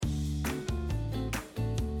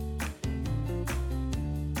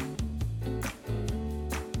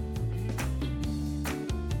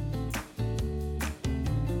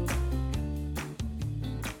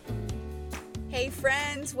Hey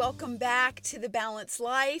friends, welcome back to The Balanced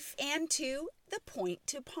Life and to The Point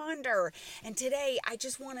to Ponder. And today I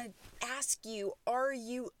just want to ask you, are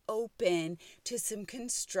you open to some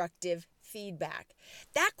constructive feedback?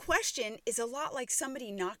 That question is a lot like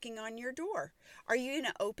somebody knocking on your door. Are you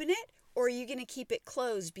going to open it, or are you going to keep it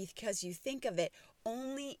closed because you think of it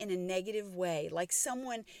only in a negative way, like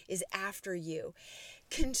someone is after you?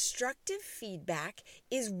 Constructive feedback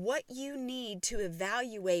is what you need to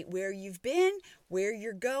evaluate where you've been, where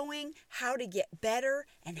you're going, how to get better,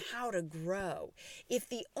 and how to grow. If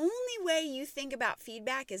the only way you think about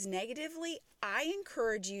feedback is negatively, I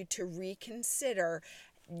encourage you to reconsider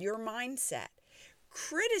your mindset.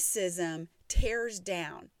 Criticism tears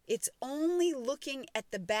down. It's only looking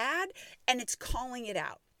at the bad and it's calling it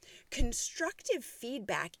out. Constructive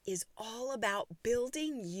feedback is all about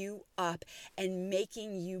building you up and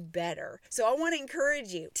making you better. So I want to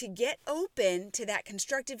encourage you to get open to that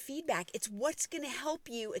constructive feedback. It's what's going to help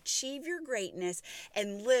you achieve your greatness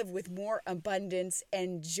and live with more abundance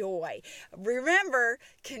and joy. Remember,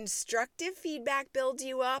 constructive feedback builds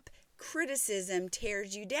you up. Criticism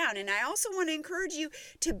tears you down. And I also want to encourage you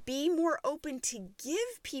to be more open to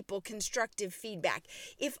give people constructive feedback.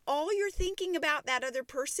 If all you're thinking about that other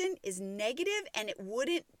person is negative and it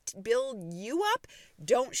wouldn't build you up,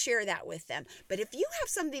 don't share that with them. But if you have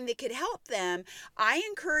something that could help them, I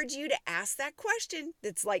encourage you to ask that question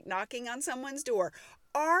that's like knocking on someone's door.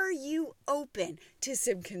 Are you open to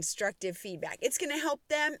some constructive feedback? It's going to help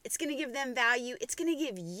them. It's going to give them value. It's going to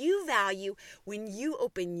give you value when you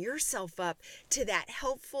open yourself up to that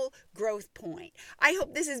helpful growth point. I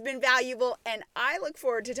hope this has been valuable, and I look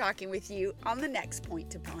forward to talking with you on the next Point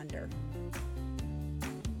to Ponder.